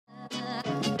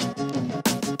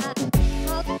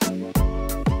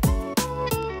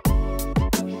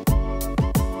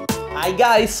Hi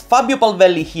guys, Fabio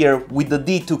Palvelli here with the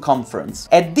D2 conference.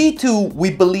 At D2 we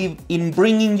believe in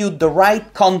bringing you the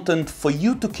right content for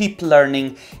you to keep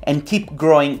learning and keep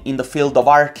growing in the field of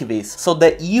archviz so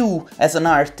that you as an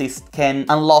artist can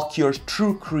unlock your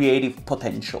true creative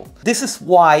potential. This is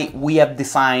why we have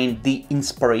designed the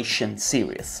Inspiration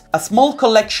series, a small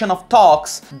collection of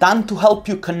talks done to help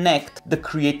you connect the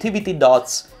creativity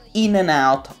dots in and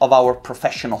out of our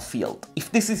professional field.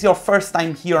 If this is your first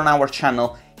time here on our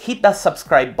channel, hit that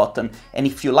subscribe button, and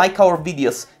if you like our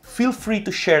videos, feel free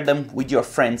to share them with your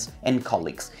friends and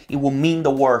colleagues. It will mean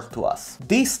the world to us.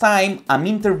 This time I'm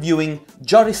interviewing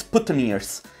Joris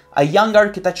Putteneers, a young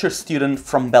architecture student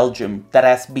from Belgium that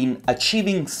has been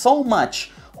achieving so much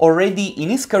already in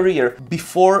his career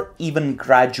before even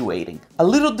graduating. A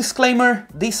little disclaimer,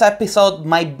 this episode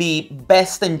might be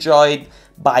best enjoyed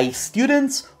by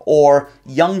students or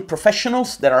young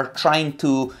professionals that are trying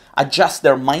to adjust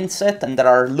their mindset and that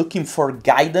are looking for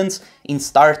guidance in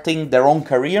starting their own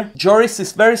career. Joris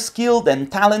is very skilled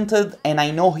and talented, and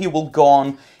I know he will go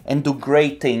on and do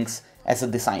great things as a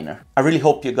designer. I really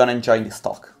hope you're gonna enjoy this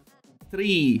talk.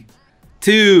 3,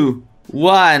 2,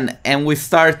 1, and we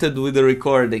started with the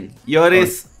recording.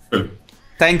 Joris,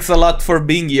 thanks a lot for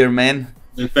being here, man.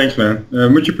 Thanks, man.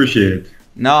 Much appreciated.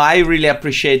 No, I really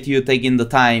appreciate you taking the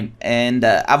time, and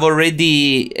I've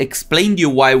already explained you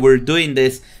why we're doing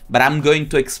this, but I'm going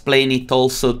to explain it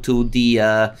also to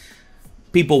the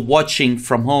people watching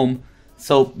from home.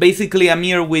 So basically I'm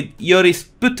here with Joris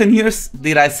Putteneers.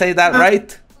 Did I say that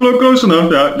right? Close enough,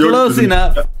 yeah. Close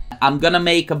enough. I'm gonna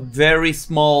make a very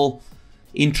small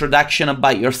introduction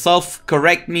about yourself.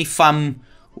 Correct me if I'm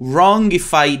wrong,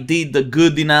 if I did a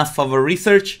good enough of a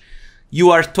research.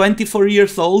 You are 24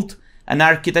 years old, an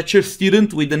architecture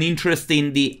student with an interest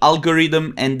in the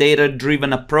algorithm and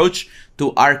data-driven approach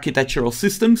to architectural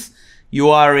systems. You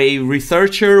are a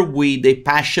researcher with a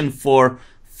passion for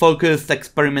focused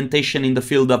experimentation in the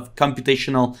field of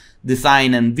computational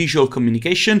design and visual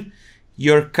communication.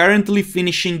 You're currently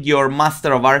finishing your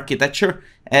Master of Architecture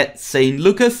at St.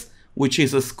 Lucas, which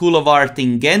is a school of art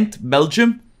in Ghent,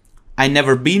 Belgium. I've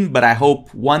never been, but I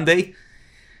hope one day.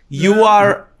 You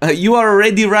are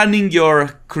already running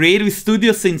your creative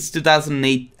studio since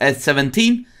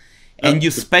 2017, and you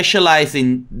specialize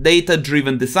in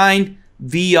data-driven design,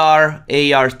 VR,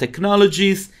 AR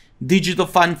technologies, digital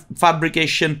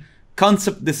fabrication,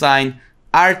 concept design,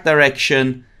 art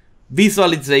direction,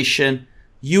 visualization.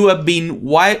 You have been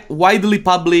widely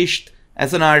published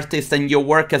as an artist, and your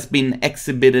work has been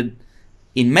exhibited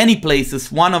in many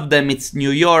places. One of them is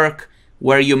New York,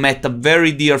 where you met a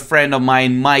very dear friend of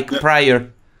mine, Mike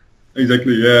Pryor.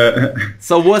 Exactly, yeah.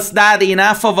 So was that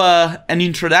enough of an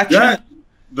introduction? Yeah,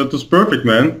 that was perfect,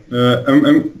 man.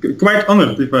 I'm quite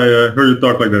honored if I heard you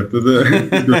talk like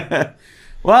that.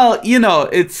 Well, you know,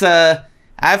 it's I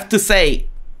have to say,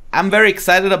 I'm very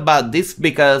excited about this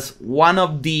because one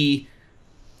of the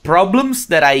problems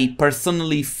that I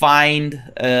personally find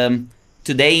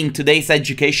today in today's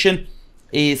education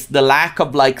is the lack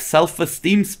of like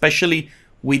self-esteem, especially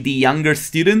with the younger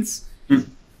students.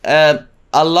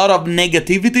 A lot of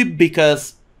negativity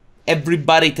because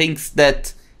everybody thinks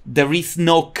that there is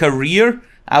no career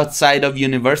outside of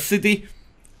university,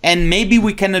 and maybe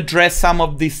we can address some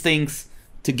of these things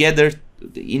together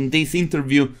in this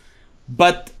interview.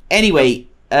 But anyway,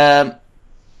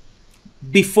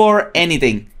 before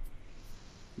anything,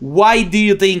 why do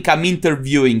you think I'm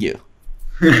interviewing you?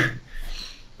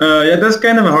 Yeah, that's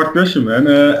kind of a hard question, man.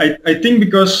 I think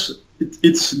because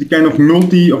it's the kind of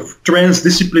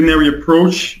transdisciplinary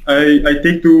approach I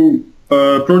take to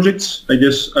projects. I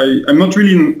guess I'm not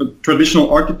really a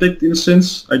traditional architect in a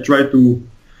sense. I try to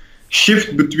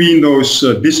shift between those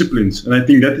disciplines, and I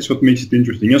think that is what makes it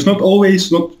interesting. It's not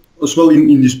as well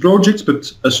in these projects,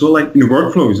 but as well like in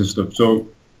workflows and stuff. So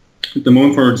at the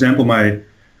moment, for example, my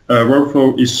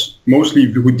workflow is mostly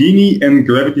Houdini and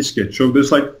Gravity Sketch. So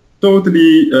there's like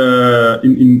totally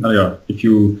if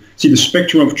you see the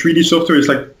spectrum of 3D software, it's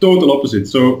like total opposite.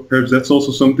 So perhaps that's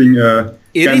also something.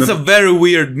 It is a very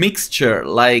weird mixture,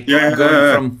 like going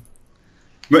from.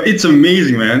 But it's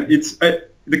amazing, man. It's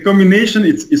the combination.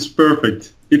 It's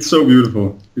perfect. It's so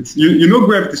beautiful. It's you know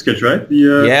Gravity Sketch, right?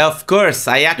 Yeah, of course.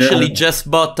 I actually just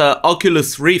bought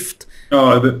Oculus Rift.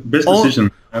 Oh, the best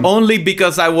decision. Only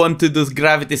because I want to do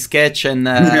Gravity Sketch and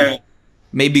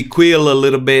maybe Quill a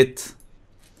little bit.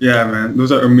 Yeah, man,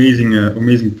 those are amazing,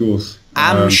 amazing tools.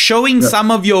 I'm showing some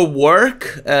of your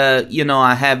work. You know,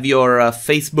 I have your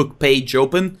Facebook page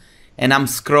open, and I'm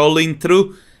scrolling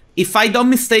through. If I don't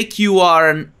mistake, you are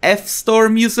an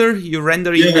F-Storm user. You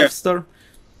render in F-Storm.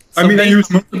 I mean, I use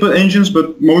multiple engines,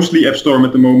 but mostly AppStorm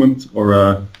at the moment,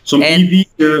 or some EV,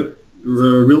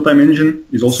 real-time engine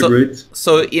is also great.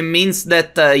 So it means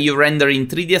that you render in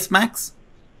 3ds Max?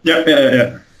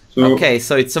 Yeah. So okay,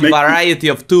 so it's a variety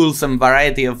of tools and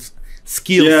variety of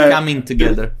skills coming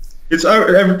together. It's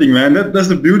everything, man. That's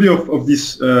the beauty of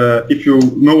this. If you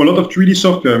know a lot of 3D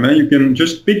software, man, you can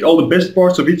just pick all the best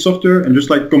parts of each software and just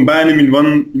like combine them in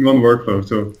one workflow.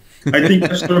 So I think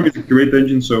AppStorm is a great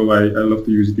engine, so I love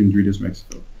to use it in 3ds Max.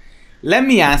 So. Let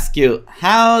me ask you,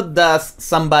 how does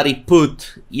somebody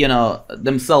put,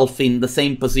 themselves in the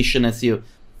same position as you?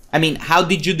 I mean, how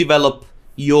did you develop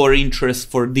your interest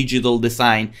for digital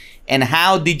design, and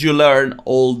how did you learn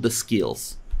all the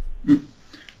skills?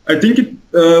 I think it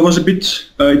was a bit.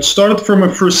 It started from a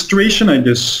frustration, I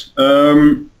guess.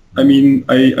 I mean,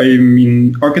 I'm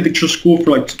in architecture school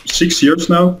for like 6 years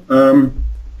now,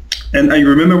 and I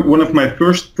remember one of my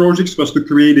first projects was to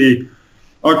create a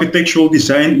architectural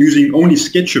design using only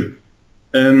SketchUp,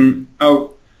 and I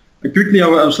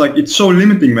was like, it's so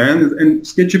limiting, man. And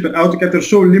SketchUp and AutoCAD are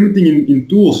so limiting in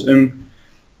tools, and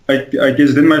I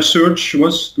guess then my search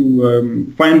was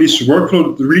to find this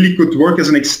workflow that really could work as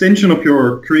an extension of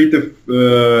your creative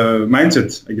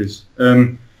mindset, I guess.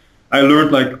 And I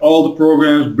learned like all the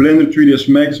programs, Blender, 3ds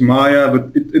Max, Maya,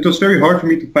 but it was very hard for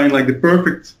me to find like the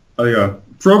perfect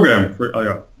program for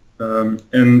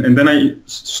and then I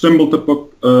stumbled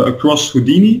across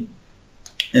Houdini,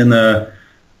 and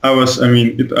I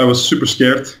was super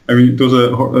scared. I mean, it was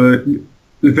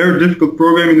a very difficult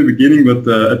program in the beginning, but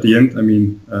at the end, I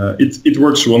mean, it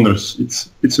works wonders.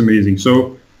 It's amazing.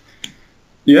 So,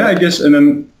 yeah, I guess, and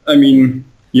then, I mean,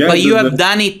 yeah. But you have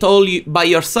done it all by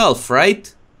yourself,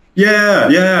 right?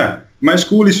 Yeah. My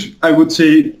school is, I would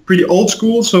say, pretty old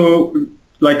school, so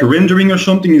like rendering or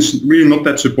something is really not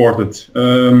that supported.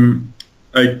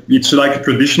 It's like a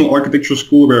traditional architecture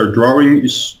school where drawing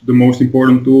is the most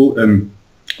important tool, and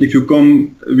if you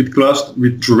come with class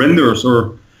with renders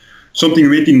or something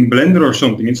made in Blender or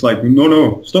something, it's like,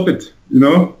 no, stop it,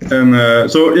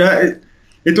 And so yeah,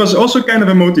 it was also kind of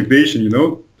a motivation,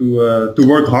 to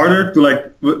work harder, to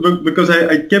like, because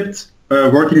I kept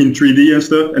working in 3D and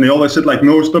stuff, and they always said like,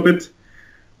 no, stop it.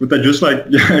 But I just like,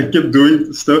 I kept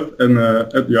doing stuff, and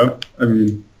I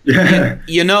mean, yeah.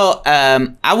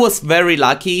 I was very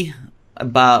lucky.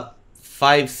 About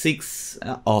 5, 6,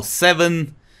 or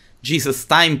 7, Jesus,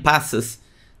 time passes.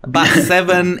 About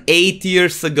 7, 8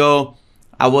 years ago,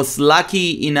 I was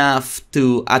lucky enough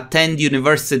to attend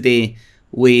university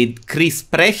with Chris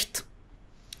Precht.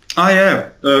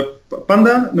 Panda?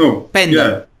 No.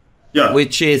 Panda. Yeah.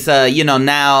 Which is,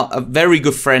 now a very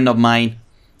good friend of mine.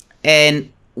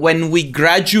 And when we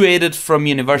graduated from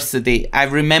university, I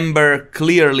remember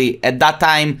clearly at that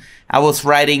time I was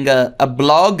writing a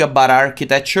blog about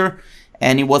architecture,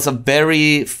 and it was a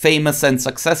very famous and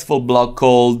successful blog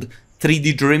called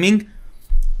 3D Dreaming.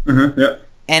 Yeah.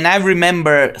 And I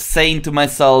remember saying to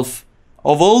myself,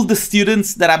 of all the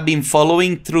students that I've been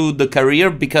following through the career,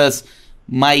 because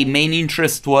my main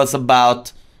interest was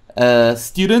about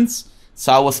students,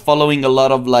 so I was following a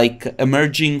lot of like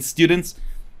emerging students.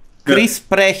 Chris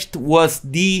Precht was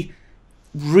the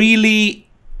real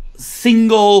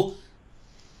single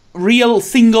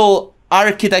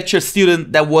architecture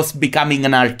student that was becoming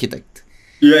an architect.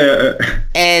 Yeah.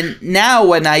 And now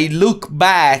when I look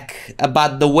back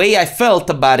about the way I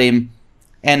felt about him,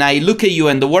 and I look at you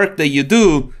and the work that you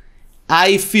do,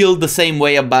 I feel the same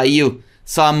way about you.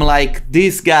 So I'm like,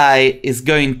 this guy is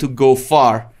going to go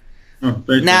far.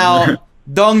 Now,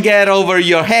 don't get over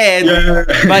your head,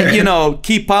 but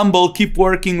keep humble, keep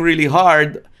working really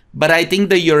hard. But I think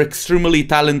that you're extremely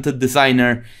talented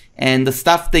designer, and the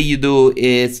stuff that you do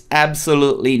is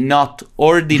absolutely not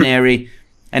ordinary.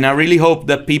 And I really hope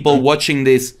that people watching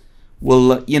this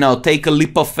will, take a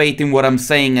leap of faith in what I'm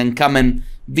saying and come and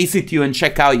visit you and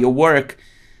check out your work.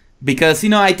 Because,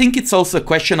 I think it's also a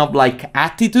question of like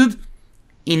attitude.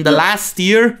 In the last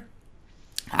year,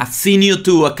 I've seen you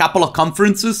to a couple of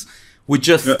conferences. We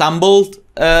just stumbled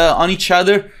on each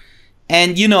other.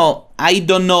 And, I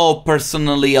don't know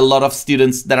personally a lot of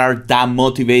students that are that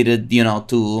motivated,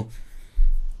 to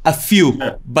a few.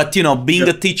 But, being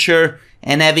a teacher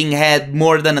and having had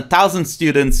more than 1,000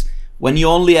 students, when you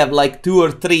only have like 2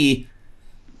 or 3,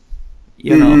 but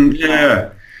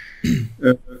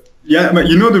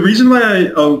the reason why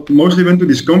I mostly went to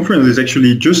this conference is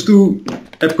actually just to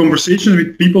have conversations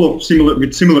with people of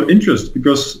similar interests,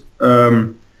 because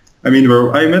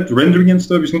where I met, rendering and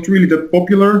stuff is not really that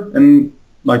popular, and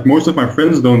like most of my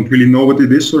friends don't really know what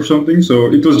it is or something.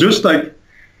 So it was just like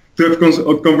to have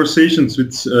conversations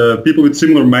with people with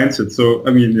similar mindsets. So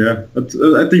I mean, yeah,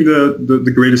 I think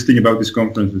the greatest thing about this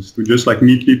conference is to just like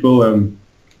meet people, and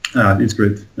it's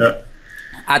great. Yeah,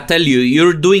 I tell you,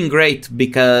 you're doing great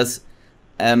because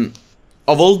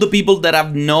of all the people that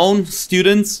I've known,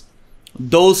 students,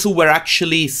 those who were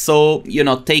actually so, you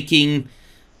know, taking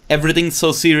everything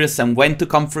so serious and went to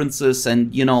conferences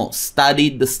and, you know,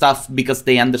 studied the stuff because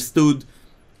they understood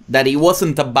that it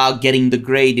wasn't about getting the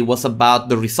grade, it was about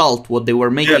the result, what they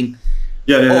were making.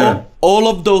 Yeah. All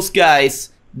of those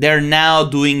guys, they're now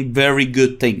doing very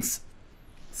good things.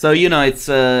 So, you know, it's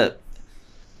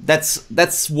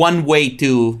that's one way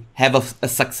to have a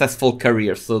successful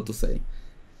career, so to say.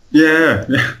 Yeah.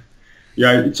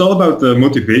 It's all about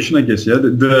motivation, I guess. Yeah,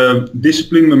 the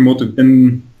discipline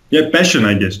and passion,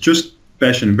 I guess. Just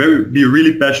passion. Be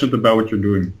really passionate about what you're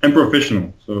doing and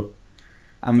professional. So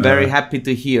I'm very happy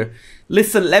to hear.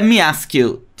 Listen, let me ask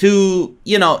you.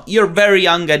 You know, you're very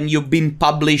young and you've been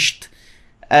published.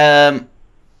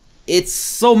 It's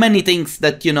so many things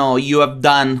that, you know, you have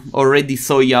done already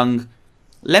so young.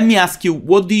 Let me ask you,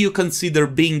 what do you consider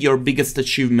being your biggest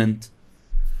achievement?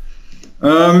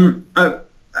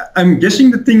 I'm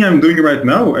guessing the thing I'm doing right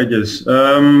now, I guess.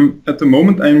 At the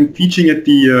moment, I'm teaching at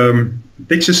the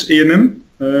Texas A&M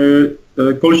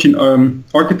College in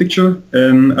Architecture,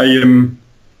 and I am.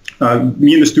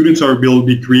 Me and the students will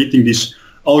be creating these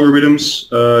algorithms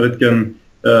that can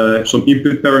some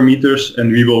input parameters, and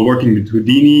we will working with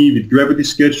Houdini, with Gravity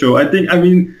Sketch. So I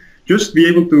mean, just be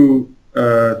able to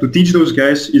teach those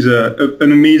guys is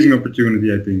an amazing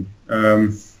opportunity, I think.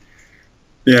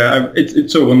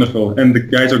 It's so wonderful, and the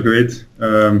guys are great.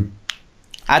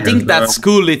 I think that's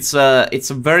cool. It's a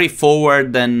very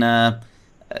forward and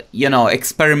you know,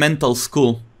 experimental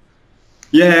school.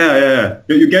 Yeah.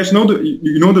 You guys know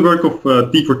the work of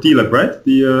T4T Lab, right? Of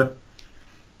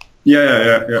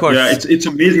course. Yeah. It's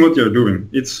amazing what they're doing.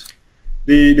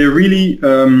 They're really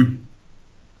I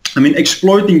mean,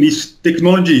 exploiting these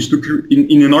technologies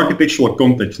in an architectural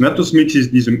context, and that just makes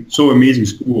this so amazing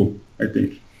school, I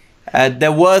think.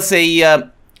 There was a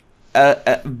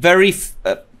very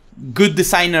good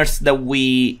designers that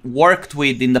we worked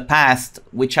with in the past,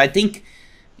 which I think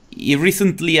he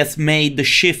recently has made the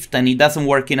shift and he doesn't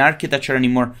work in architecture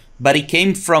anymore, but he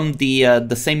came from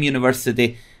the same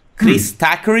university. Chris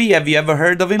Thackeray, have you ever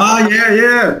heard of him?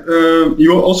 Yeah.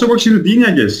 You also works in Houdini,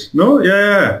 I guess. No?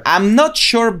 Yeah. I'm not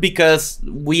sure because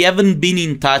we haven't been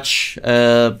in touch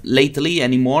lately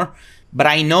anymore. But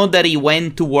I know that he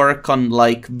went to work on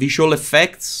like visual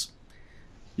effects.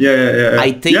 Yeah.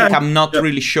 I think I'm not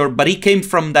really sure, but he came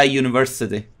from that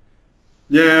university.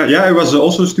 Yeah. I was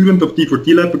also a student of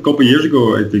T4T Lab a couple of years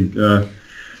ago, I think.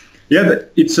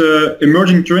 It's an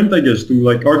emerging trend, I guess, to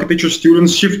like architecture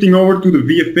students shifting over to the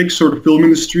VFX or the film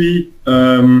industry.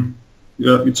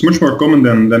 It's much more common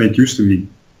than it used to be.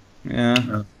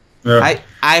 Yeah.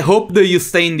 I hope that you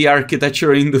stay in the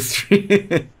architecture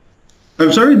industry.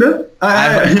 I'm sorry, that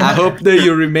I hope that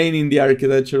you remain in the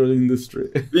architectural industry.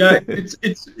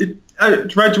 I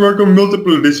try to work on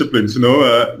multiple disciplines, you know,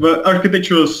 but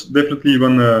architecture is definitely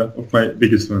one of my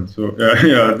biggest ones. So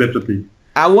definitely.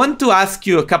 I want to ask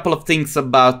you a couple of things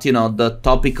about, you know, the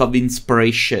topic of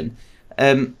inspiration.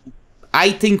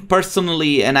 I think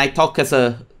personally, and I talk as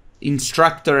a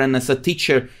instructor and as a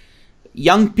teacher,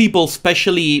 young people,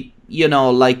 especially, you know,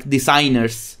 like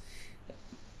designers,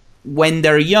 when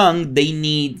they're young, they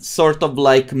need sort of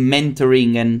like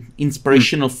mentoring and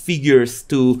inspirational figures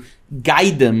to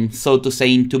guide them, so to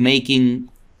say, into making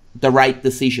the right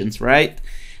decisions, right?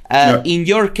 In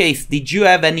your case, did you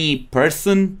have any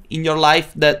person in your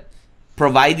life that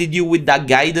provided you with that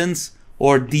guidance,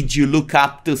 or did you look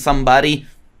up to somebody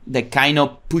that kind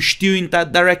of pushed you in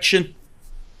that direction?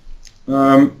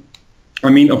 I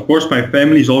mean, of course, my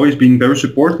family's always been very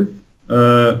supportive,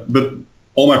 but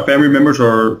all my family members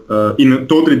are in a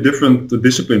totally different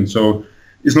discipline. So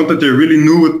it's not that they really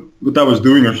knew what I was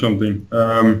doing or something.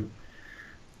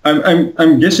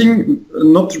 I'm guessing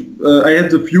not. I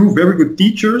had a few very good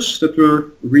teachers that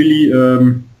were really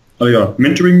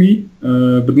mentoring me,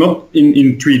 but not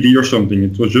in 3D or something.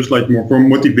 It was just like more for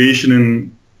motivation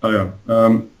and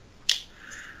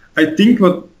I think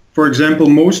for example,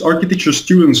 most architecture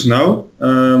students now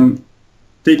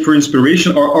take for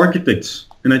inspiration are architects.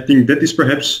 And I think that is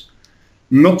perhaps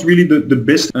not really the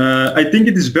best. I think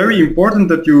it is very important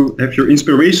that you have your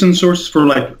inspiration source for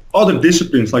like other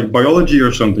disciplines like biology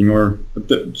or something, or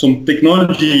some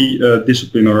technology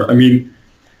discipline. Or I mean,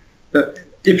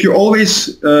 if you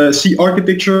always see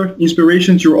architecture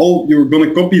inspirations, you're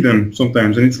gonna copy them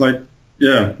sometimes, and it's like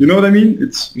yeah, you know what I mean?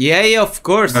 It's yeah, of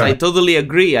course. I totally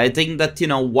agree. I think that, you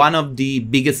know, one of the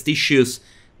biggest issues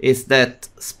is that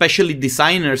especially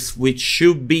designers, which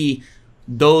should be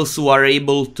those who are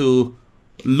able to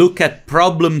look at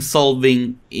problem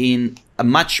solving in a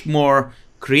much more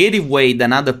creative way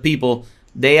than other people,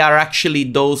 they are actually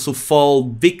those who fall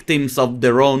victims of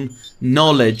their own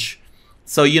knowledge.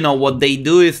 So, you know, what they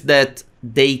do is that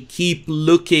they keep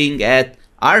looking at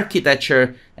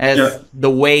architecture as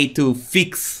the way to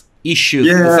fix issues,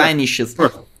 design issues,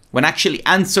 when actually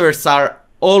answers are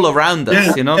all around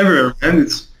us, you know? Everywhere. And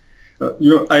it's,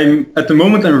 you know, at the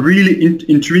moment I'm really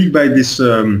intrigued by this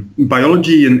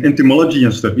biology and entomology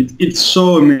and stuff. It's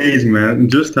so amazing, man. And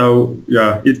just how,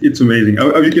 it's amazing.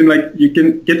 How you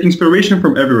can get inspiration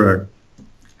from everywhere.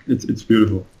 It's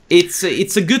beautiful.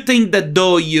 It's a good thing that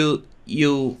though you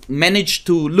manage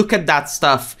to look at that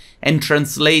stuff and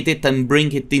translate it and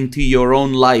bring it into your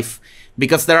own life.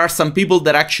 Because there are some people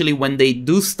that actually, when they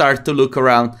do start to look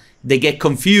around, they get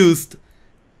confused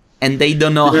and they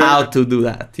don't know how to do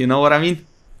that. You know what I mean?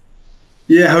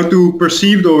 Yeah, how to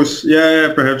perceive those.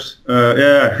 Yeah, perhaps.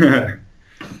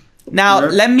 Now,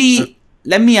 let me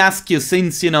ask you,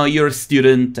 since, you know, you're a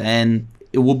student, and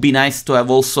it would be nice to have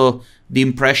also the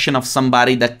impression of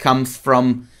somebody that comes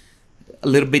from a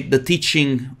little bit the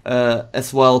teaching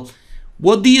as well.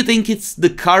 What do you think is the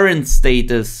current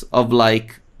status of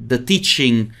like the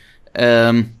teaching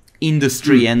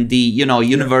industry and the, you know,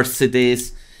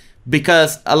 universities?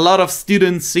 Because a lot of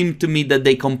students seem to me that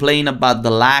they complain about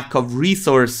the lack of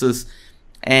resources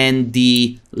and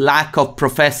the lack of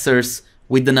professors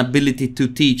with an ability to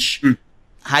teach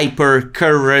hyper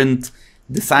current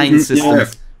design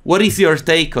systems. What is your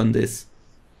take on this?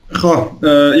 As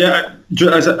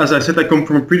I said, I come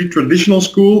from a pretty traditional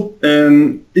school,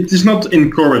 and it is not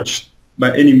encouraged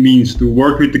by any means to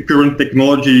work with the current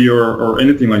technology or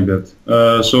anything like that.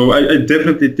 So I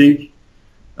definitely think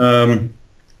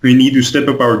we need to step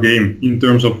up our game in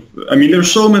terms of, I mean,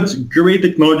 there's so much great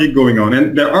technology going on,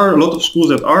 and there are a lot of schools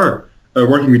that are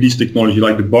working with this technology,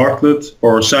 like the Bartlett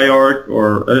or SciArc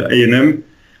or A&M.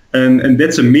 And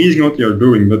that's amazing what you're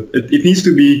doing, but it needs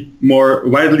to be more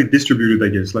widely distributed, I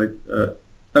guess. Like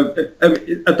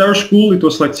at our school, it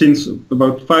was like since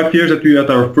about 5 years that we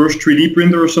had our first 3D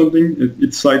printer or something.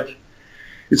 It's like,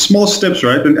 it's small steps,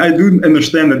 right? And I do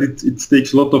understand that it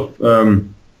takes a lot of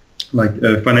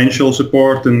financial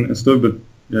support and stuff, but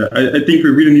I think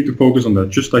we really need to focus on that.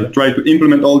 Just like try to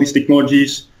implement all these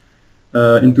technologies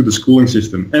into the schooling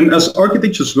system. And as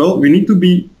architects as well, we need to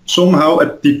be somehow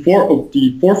at the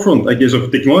forefront, I guess, of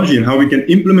technology and how we can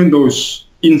implement those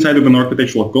inside of an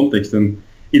architectural context. And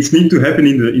it's need to happen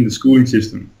in the schooling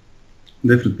system,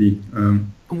 definitely.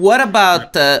 What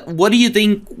about, what do you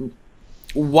think,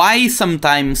 why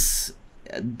sometimes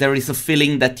there is a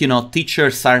feeling that, you know,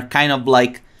 teachers are kind of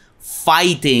like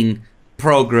fighting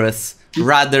progress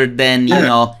rather than, you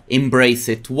know, embrace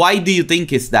it? Why do you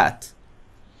think is that?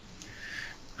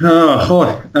 I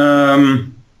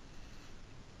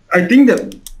think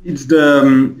that it's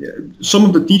some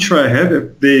of the teachers I have,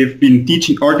 they've been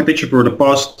teaching architecture for the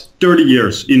past 30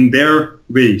 years in their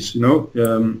ways, you know,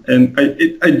 and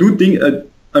I do think,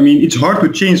 I mean, it's hard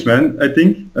to change, man. I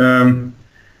think, they're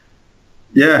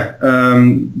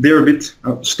a bit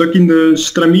stuck in the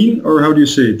stramine, or how do you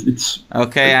say it? It's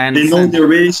okay, I understand. They know their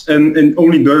ways, and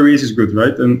only their ways is good,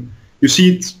 right? And you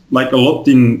see it like a lot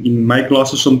in my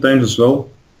classes sometimes as well.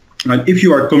 Like if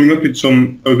you are coming up with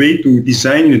a way to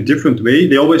design in a different way,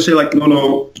 they always say like,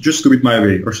 no, just do it my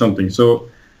way or something. So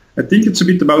I think it's a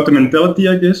bit about the mentality,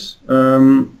 I guess,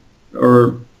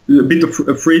 or a bit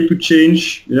afraid to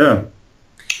change. Yeah.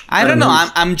 I don't know.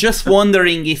 I'm just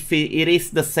wondering if it is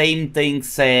the same thing,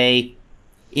 say,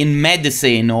 in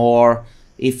medicine, or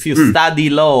if you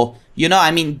study law. You know, I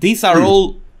mean, these are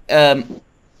all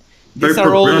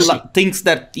things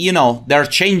that, you know, they're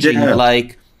changing.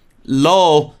 Like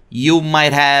law, you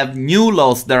might have new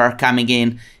laws that are coming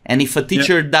in, and if a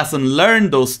teacher doesn't learn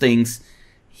those things,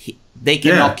 they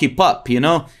cannot keep up, you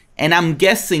know? And I'm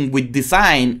guessing with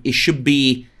design, it should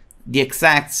be the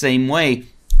exact same way.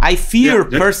 I fear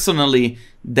personally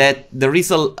that there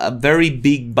is a very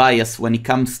big bias when it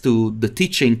comes to the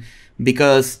teaching,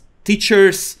 because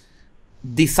teachers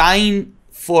design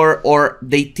or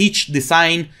they teach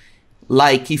design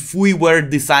like if we were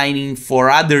designing for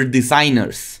other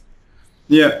designers.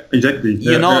 Yeah, exactly.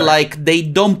 You know, like they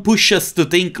don't push us to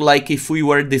think like if we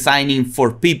were designing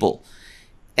for people.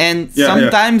 And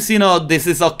sometimes, you know, this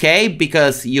is okay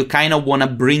because you kind of want to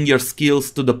bring your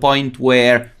skills to the point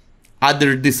where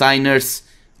other designers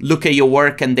look at your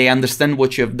work and they understand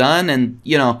what you have done, and,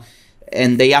 you know,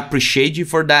 and they appreciate you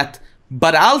for that.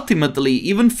 But ultimately,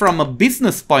 even from a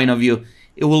business point of view,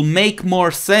 it will make more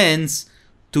sense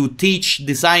to teach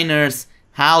designers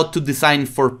how to design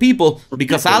for people,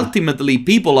 because ultimately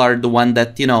people are the one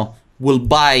that, you know, will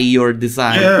buy your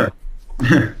design. Yeah.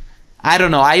 I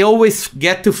don't know. I always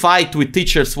get to fight with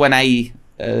teachers when I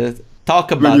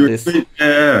talk about this.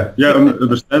 Yeah,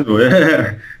 understandable.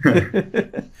 Yeah.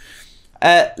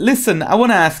 Listen, I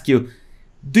want to ask you,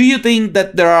 do you think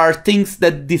that there are things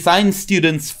that design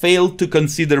students fail to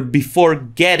consider before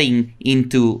getting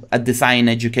into a design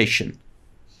education?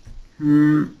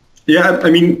 Yeah, I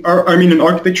mean, I'm in an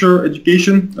architecture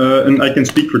education, and I can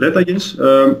speak for that, I guess.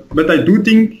 But I do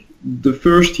think the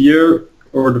first year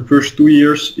or the first 2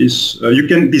 years is you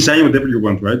can design whatever you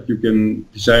want, right? You can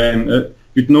design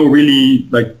with no really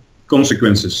like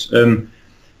consequences, and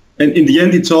in the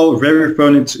end, it's all very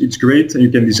fun. It's great, and you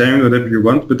can design whatever you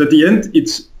want. But at the end,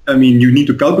 I mean, you need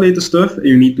to calculate the stuff, and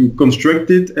you need to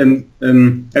construct it, and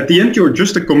at the end, you're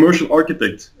just a commercial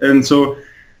architect, and so.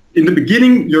 In the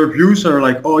beginning, your views are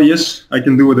like, oh yes, I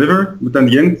can do whatever, but in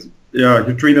the end, yeah,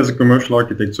 you're trained as a commercial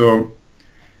architect. So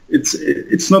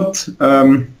it's not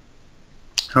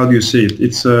how do you say it?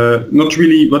 It's not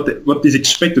really what is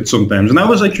expected sometimes. And I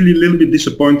was actually a little bit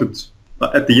disappointed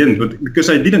at the end, but because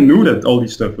I didn't know that all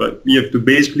this stuff. Like, we have to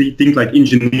basically think like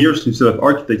engineers instead of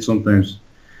architects sometimes.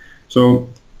 So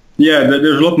yeah,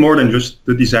 there's a lot more than just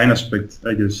the design aspect,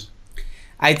 I guess.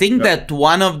 I think that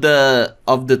one of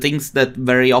the things that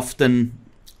very often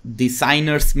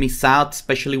designers miss out,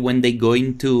 especially when they go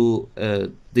into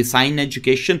design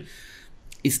education,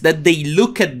 is that they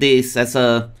look at this as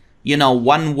a, you know,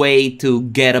 one way to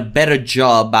get a better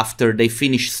job after they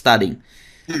finish studying,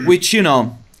 which, you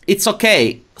know, it's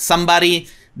okay. Somebody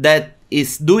that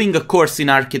is doing a course in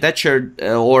architecture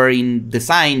or in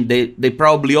design, they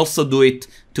probably also do it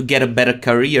to get a better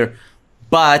career,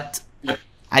 but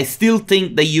I still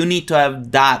think that you need to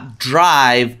have that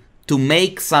drive to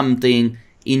make something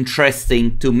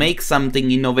interesting, to make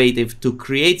something innovative, to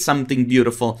create something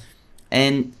beautiful.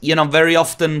 And, you know, very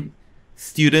often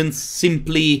students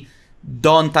simply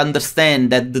don't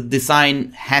understand that the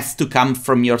design has to come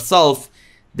from yourself.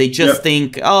 They just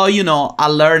think, oh, you know,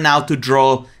 I'll learn how to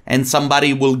draw and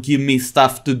somebody will give me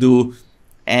stuff to do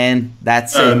and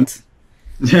that's it.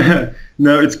 Yeah,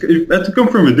 no, it has to come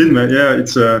from within, man. Yeah,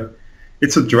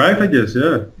 it's a drive, I guess.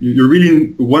 Yeah, you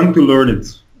really want to learn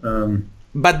it.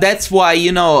 But that's why,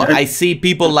 you know, I see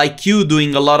people like you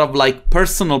doing a lot of like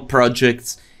personal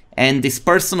projects, and these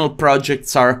personal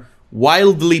projects are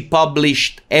wildly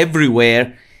published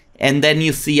everywhere. And then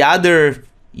you see other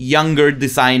younger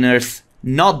designers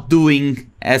not doing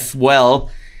as well.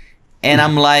 And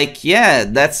I'm like, yeah,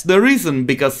 that's the reason,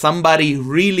 because somebody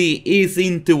really is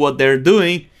into what they're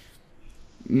doing.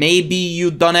 Maybe you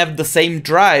don't have the same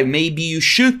drive. Maybe you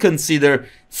should consider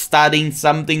studying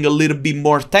something a little bit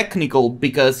more technical,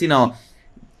 because, you know,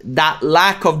 that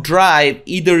lack of drive,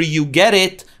 either you get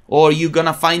it or you're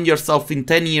gonna find yourself in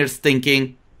 10 years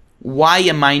thinking, why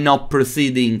am I not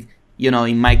proceeding, you know,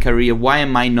 in my career? Why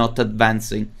am I not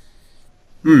advancing?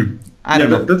 I don't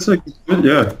know. That's like good,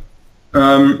 yeah.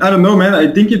 I don't know, man.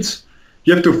 I think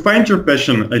you have to find your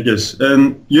passion, I guess,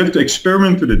 and you have to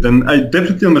experiment with it. And I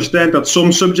definitely understand that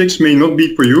some subjects may not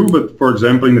be for you, but for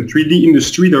example, in the 3D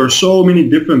industry, there are so many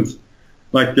different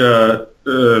like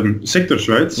sectors,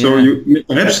 right? Yeah. So you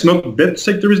perhaps not that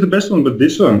sector is the best one, but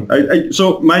this one.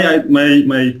 So my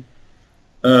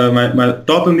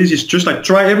thought on this is just like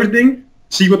try everything,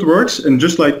 see what works, and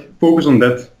just like focus on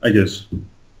that, I guess.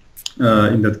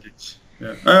 In that case,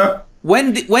 yeah.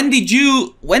 When did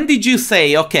you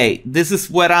say, okay, this is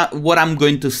what I'm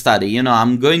going to study? You know,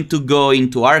 I'm going to go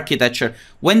into architecture.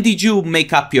 When did you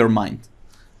make up your mind?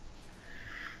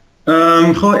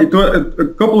 It was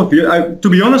a couple of years. To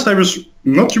be honest, I was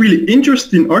not really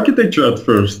interested in architecture at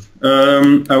first.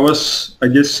 I was, I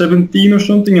guess, 17 or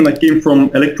something, and I came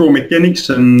from electromechanics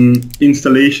and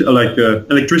installation, like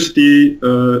electricity,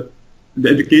 the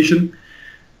education,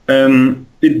 and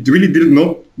it really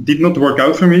did not work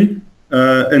out for me.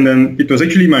 And then it was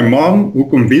actually my mom who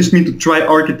convinced me to try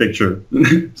architecture.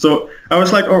 So I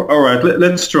was like, oh, all right,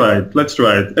 let's try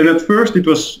it. And at first it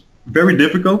was very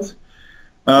difficult,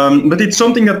 but it's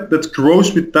something that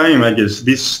grows with time, I guess,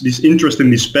 this interest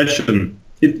and this passion.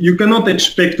 You cannot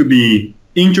expect to be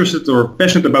interested or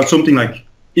passionate about something like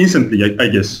instantly, I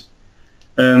guess.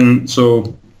 And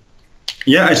so,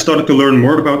 yeah, I started to learn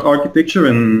more about architecture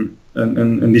and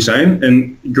design,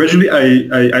 and gradually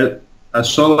I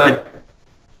saw like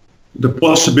the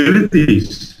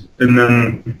possibilities, and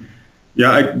then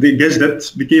yeah, I guess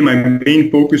that became my main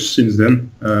focus since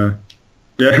then.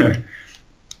 Yeah.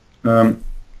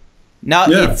 No,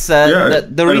 Yeah. it's Yeah.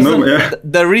 the I don't reason know, yeah.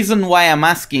 the reason why I'm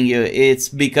asking you, it's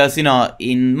because, you know,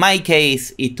 in my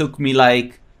case it took me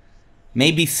like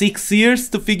maybe 6 years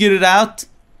to figure it out,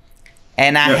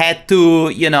 and I Yeah. had to,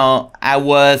 you know, I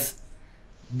was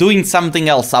doing something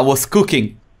else. I was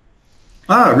cooking.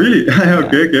 Ah, really?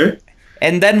 Okay, okay.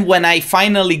 And then when I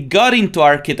finally got into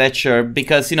architecture,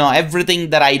 because, you know, everything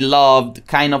that I loved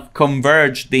kind of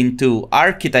converged into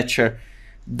architecture,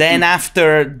 then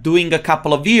after doing a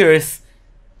couple of years,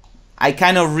 I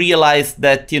kind of realized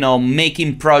that, you know,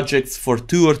 making projects for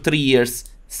 2 or 3 years,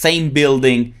 same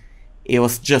building, it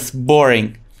was just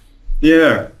boring.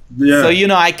 Yeah. Yeah. So, you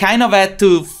know, I kind of had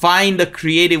to find a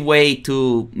creative way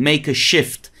to make a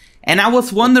shift. And I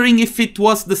was wondering if it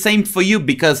was the same for you,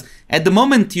 because at the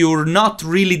moment you're not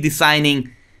really designing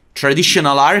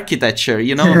traditional architecture,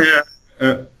 you know?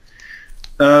 Yeah.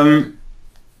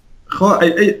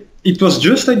 It was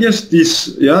just, I guess, this,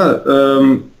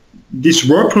 this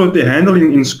workflow they handle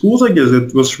in schools, I guess,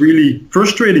 that was really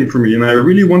frustrating for me, and I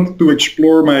really wanted to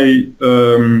explore my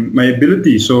my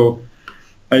ability. So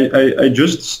I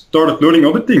just started learning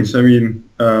other things. I mean,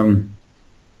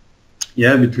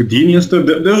 with Houdini and stuff,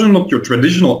 those are not your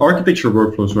traditional architecture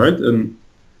workflows, right? And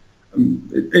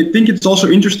I think it's also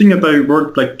interesting that I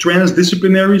work like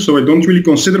transdisciplinary, so I don't really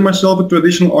consider myself a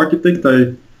traditional architect.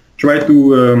 I try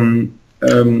to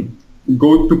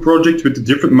go to projects with a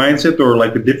different mindset or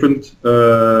like a different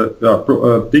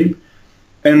thing.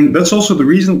 And that's also the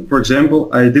reason, for example,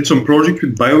 I did some project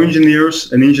with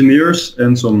bioengineers and engineers,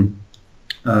 and some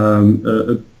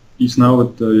he's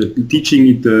now teaching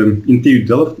it in TU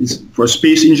Delft. He's for a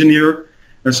space engineer.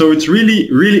 And so it's really,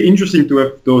 really interesting to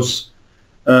have those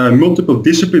multiple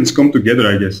disciplines come together,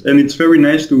 I guess. And it's very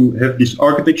nice to have this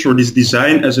architecture, this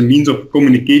design as a means of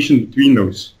communication between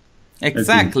those.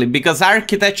 Exactly, because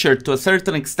architecture, to a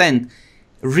certain extent,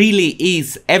 really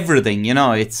is everything, you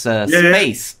know, it's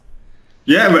space.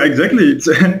 Yeah, but exactly. It's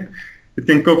it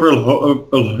can cover a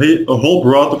whole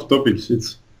broad of topics.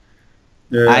 It's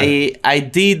I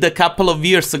did a couple of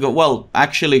years ago, well,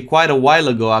 actually quite a while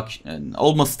ago,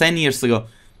 almost 10 years ago,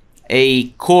 a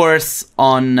course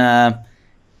on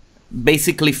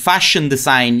basically fashion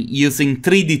design using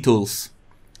 3D tools.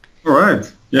 All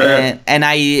right. Yeah. And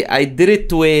I did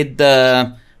it with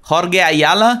Jorge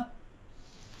Ayala.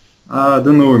 I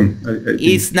don't know him.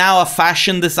 He's now a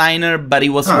fashion designer, but he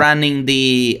was running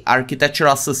the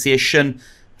Architectural Association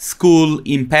school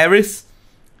in Paris.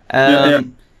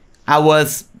 I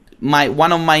was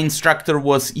one of my instructor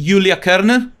was Julia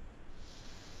Kerner.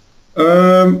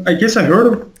 I guess I heard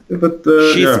of it, but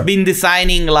she's been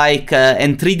designing like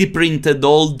and 3D printed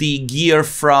all the gear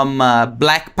from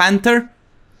Black Panther.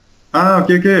 Ah,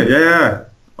 okay. Yeah.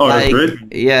 Oh, like, that's great.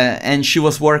 Yeah, and she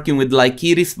was working with like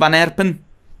Iris van Herpen.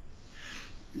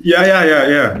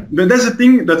 Yeah. But that's the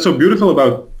thing that's so beautiful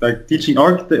about like teaching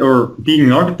architect or being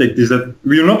an architect, is that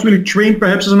we're not really trained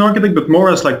perhaps as an architect, but more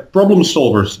as like problem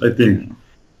solvers, I think.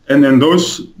 And then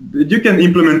those, you can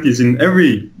implement this in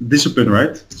every discipline,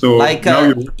 right? So like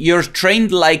you're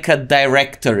trained like a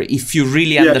director if you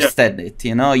really understand it.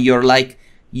 You know, you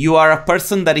are a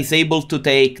person that is able to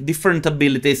take different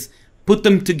abilities, put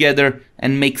them together,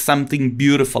 and make something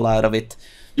beautiful out of it.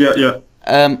 Yeah.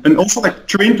 And also like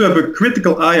trained to have a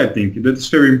critical eye, I think. That's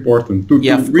very important. To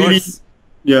really, course.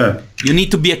 Yeah. You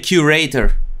need to be a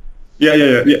curator.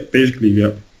 Yeah, basically,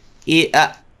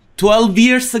 yeah. 12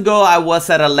 years ago, I was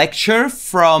at a lecture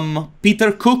from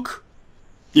Peter Cook.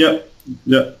 Yeah.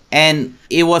 And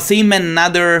it was him and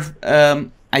another,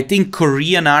 I think,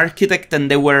 Korean architect, and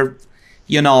they were,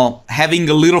 you know, having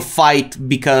a little fight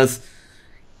because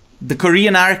the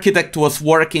Korean architect was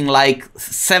working like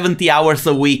 70 hours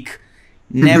a week,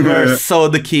 never saw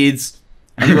the kids,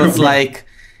 and he was like,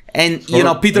 and, you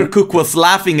know, Peter Cook was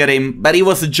laughing at him, but it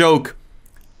was a joke.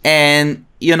 And,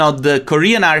 you know, the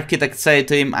Korean architect said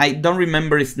to him, I don't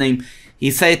remember his name,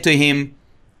 he said to him,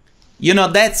 you know,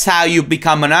 that's how you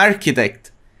become an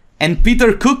architect. And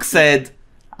Peter Cook said,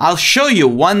 I'll show you,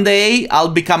 one day I'll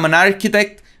become an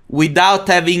architect without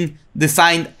having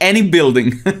designed any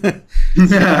building.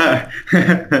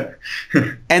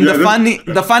 And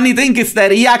the funny thing is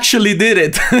that he actually did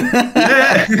it.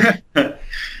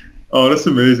 Oh, that's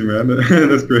amazing, man.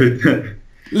 That's great.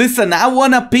 Listen, I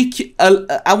wanna pick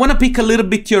a little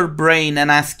bit your brain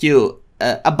and ask you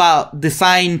about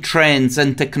design trends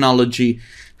and technology.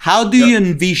 How do you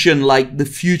envision like the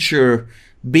future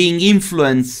being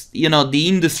influenced? You know, the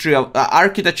industry of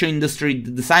architecture industry,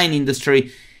 the design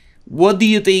industry. What do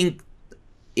you think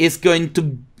is going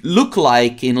to look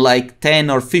like in like 10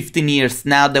 or 15 years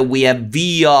now that we have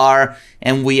VR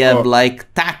and we have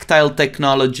like tactile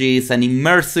technologies and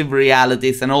immersive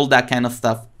realities and all that kind of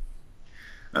stuff?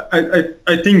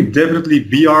 I think definitely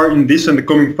VR in this and the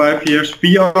coming 5 years,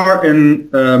 VR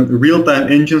and real-time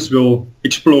engines will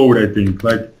explode, I think.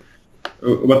 Like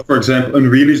what, for example,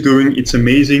 Unreal is doing, it's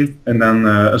amazing. And then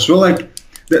as well, like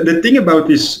the thing about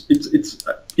this, it's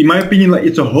in my opinion, like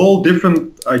it's a whole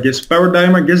different, I guess,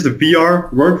 paradigm, I guess, the VR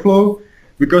workflow,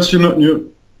 because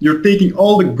you're taking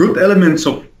all the good elements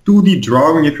of 2D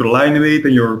drawing, if your line weight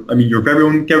and your very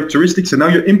own characteristics, and now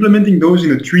you're implementing those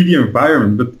in a 3D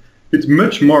environment. But it's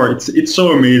much more. It's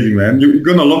so amazing, man. You're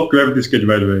gonna love Gravity Sketch,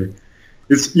 by the way.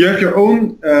 You have your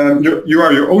own. You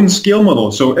are your own scale model,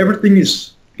 so everything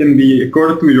can be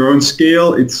according to your own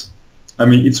scale. It's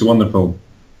wonderful.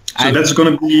 So that's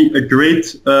gonna be a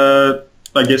great,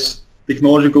 I guess,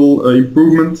 technological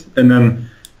improvement. And then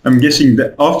I'm guessing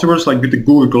that afterwards, like with the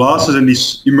Google glasses and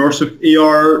this immersive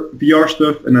AR, VR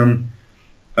stuff, and then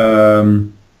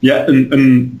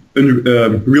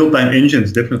real-time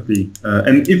engines, definitely.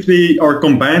 And if they are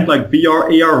combined, like VR,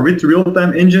 AR with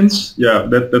real-time engines,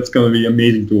 that's going to be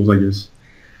amazing tools, I guess.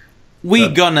 We're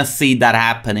gonna see that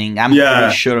happening. I'm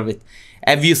pretty sure of it.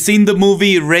 Have you seen the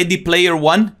movie Ready Player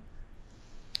One?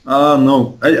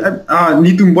 No. I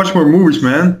need to watch more movies,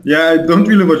 man. Yeah, I don't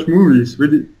really watch movies.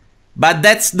 Really. But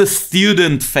that's the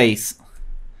student phase.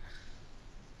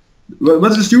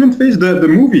 What's the student phase? The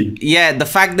movie? Yeah, the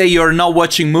fact that you're not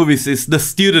watching movies is the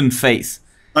student phase.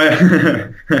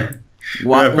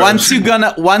 Once you're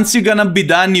gonna be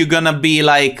done, you're gonna be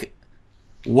like,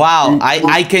 wow,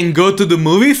 I can go to the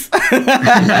movies?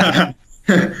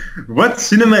 What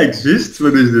cinema exists?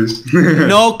 What is this?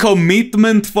 No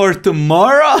commitment for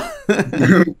tomorrow?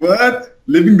 What?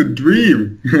 Living the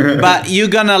dream. But you're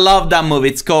gonna love that movie.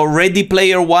 It's called Ready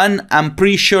Player One. I'm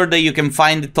pretty sure that you can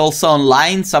find it also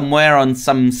online somewhere on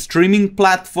some streaming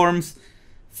platforms.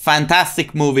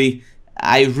 Fantastic movie.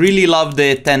 I really loved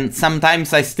it, and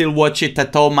sometimes I still watch it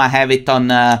at home. I have it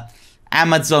on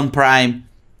Amazon Prime.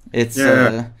 It's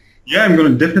I'm gonna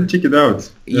definitely check it out.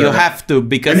 You have to,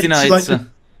 because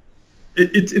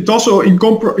it also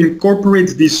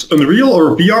incorporates this Unreal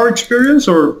or VR experience,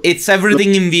 or it's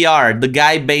everything in VR. The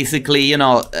guy basically,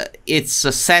 it's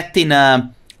set in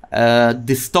a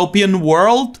dystopian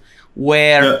world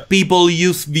where people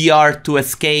use VR to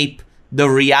escape the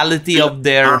reality of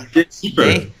their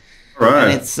day.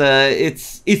 Right. And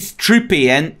it's trippy,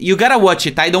 and you gotta watch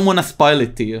it. I don't want to spoil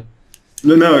it to you.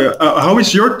 No. How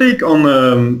is your take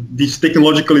on these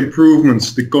technological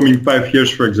improvements the coming 5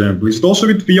 years, for example? Is it also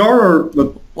with VR or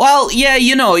what? Well, yeah,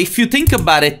 if you think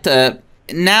about it,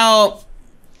 now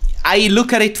I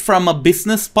look at it from a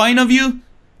business point of view.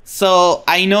 So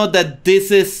I know that this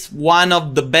is one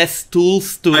of the best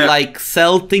tools to like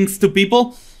sell things to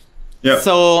people. Yeah.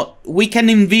 So we can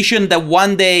envision that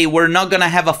one day we're not gonna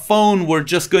have a phone, we're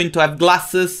just going to have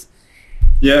glasses.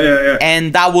 Yeah.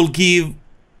 And that will give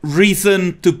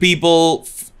reason to people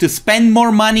to spend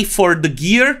more money for the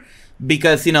gear,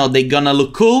 because they're gonna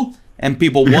look cool and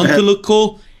people want to look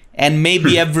cool, and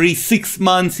maybe every 6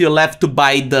 months you'll have to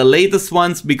buy the latest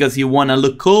ones because you want to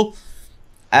look cool.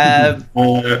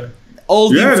 All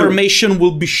the information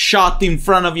will be shot in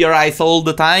front of your eyes all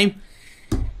the time.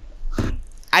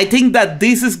 I think that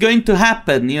this is going to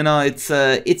happen.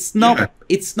 It's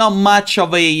not much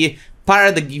of a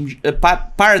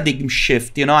paradigm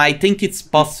shift. I think it's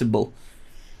possible.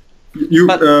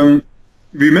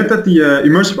 We met at the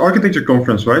Immersive Architecture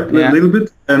Conference, right? A little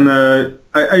bit, and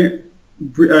I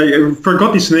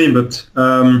forgot his name, but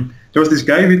there was this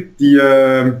guy with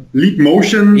the leap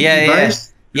motion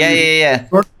device. Yeah.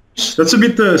 That's a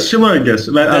bit similar, I guess.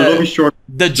 I love his short.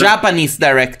 The Japanese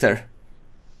director.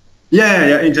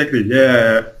 Yeah, exactly.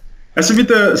 Yeah. That's a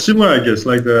bit similar, I guess.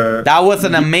 That was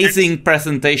an amazing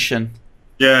presentation.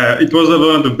 Yeah, it was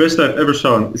one of the best I've ever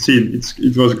seen.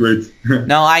 It was great.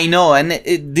 No, I know, and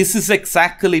this is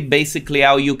exactly basically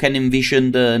how you can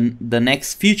envision the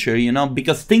next future.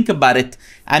 Because think about it.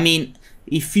 I mean,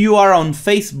 if you are on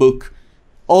Facebook,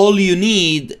 all you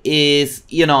need is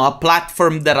a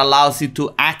platform that allows you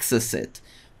to access it.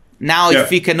 Now,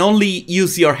 if you can only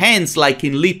use your hands, like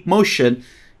in Leap Motion,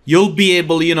 you'll be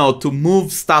able, to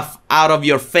move stuff out of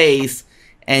your face,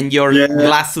 and your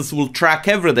glasses will track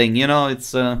everything.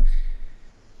 It's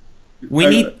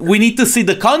we need to see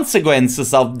the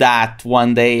consequences of that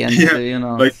one day, and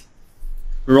like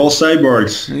we're all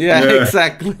cyborgs. Yeah.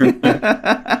 Exactly.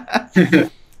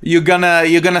 You're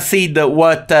gonna see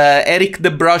what Eric De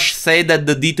Broche said at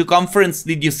the D2 conference.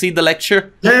 Did you see the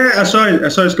lecture? Yeah, I saw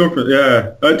his conference.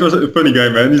 Yeah, it was a funny guy,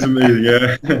 man. He's amazing.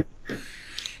 Yeah.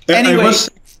 Anyway.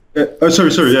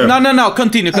 Sorry, yeah. No,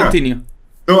 continue.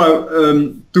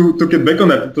 No, to get back on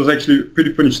that, it was actually a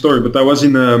pretty funny story. But I was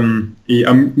in an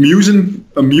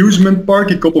amusement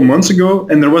park a couple months ago,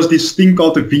 and there was this thing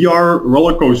called the VR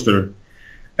roller coaster,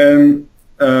 and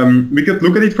we could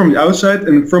look at it from the outside,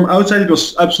 and from outside it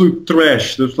was absolute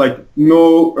trash. There was like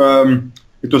no,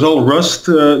 it was all rust,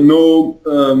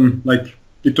 like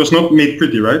it was not made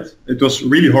pretty, right? It was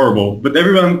really horrible. But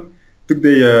everyone took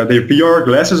their VR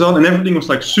glasses on, and everything was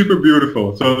like super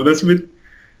beautiful. So that's a bit.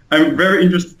 I'm very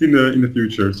interested in the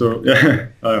future. So yeah.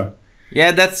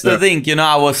 Yeah, that's the thing. You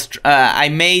know, I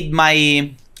made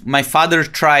my father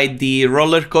try the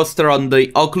roller coaster on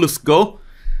the Oculus Go.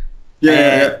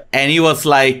 Yeah. And he was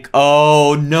like,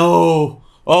 "Oh no!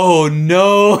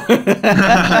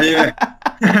 Yeah.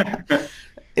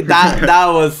 That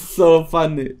was so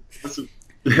funny."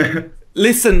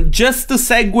 Listen, just to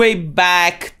segue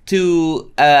back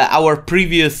to our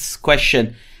previous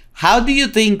question, how do you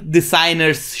think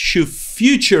designers should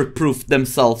future-proof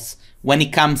themselves when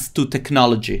it comes to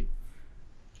technology?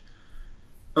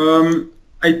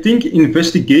 I think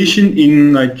investigation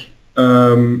in like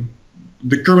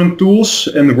the current tools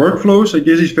and workflows, I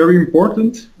guess, is very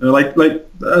important. Like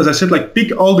as I said, like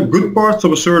pick all the good parts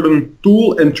of a certain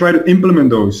tool and try to implement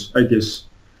those. I guess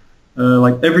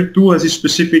like every tool has its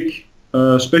specific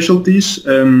specialties.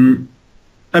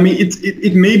 I mean,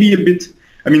 it may be a bit.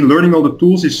 I mean, learning all the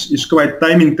tools is quite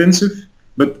time intensive,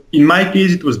 but in my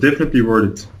case, it was definitely worth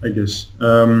it. I guess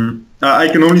I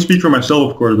can only speak for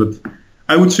myself, of course, but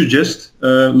I would suggest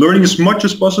learning as much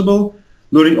as possible,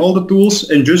 learning all the tools,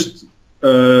 and just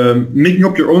making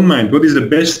up your own mind. What is the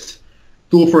best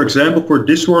tool, for example, for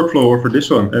this workflow or for this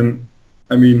one? And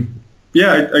I mean,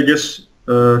 yeah, I guess,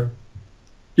 learn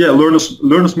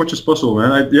as much as possible,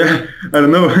 man. I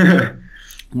don't know.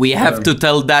 We have to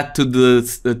tell that to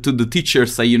the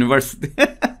teachers at university.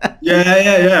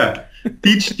 Yeah.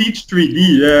 Teach 3D.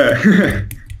 Yeah.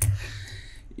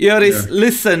 Joris,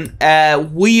 listen,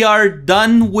 we are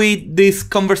done with this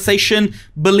conversation.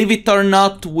 Believe it or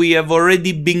not, we have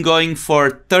already been going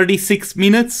for 36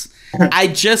 minutes. I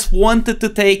just wanted to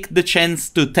take the chance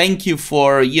to thank you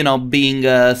for, being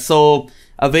so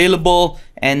available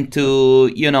and to,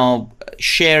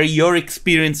 share your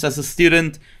experience as a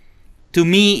student. To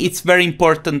me, it's very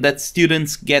important that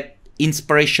students get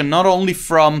inspiration not only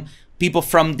from people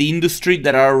from the industry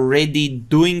that are already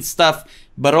doing stuff,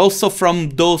 but also from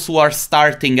those who are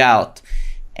starting out.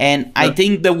 And I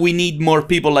think that we need more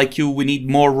people like you. We need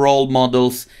more role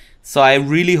models. So I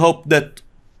really hope that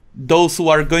those who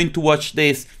are going to watch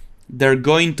this, they're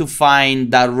going to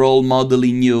find that role model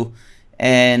in you.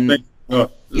 And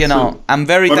I'm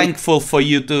very thankful for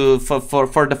you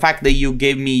for the fact that you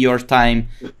gave me your time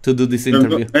to do this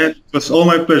interview. It was all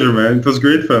my pleasure, man. It was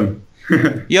great fun.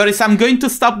 Joris, I'm going to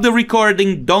stop the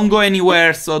recording. Don't go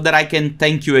anywhere so that I can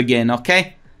thank you again,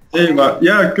 okay? Hey,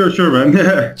 yeah, sure, man.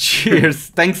 Yeah. Cheers.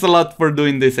 Thanks a lot for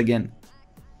doing this again.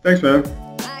 Thanks, man.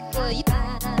 Back,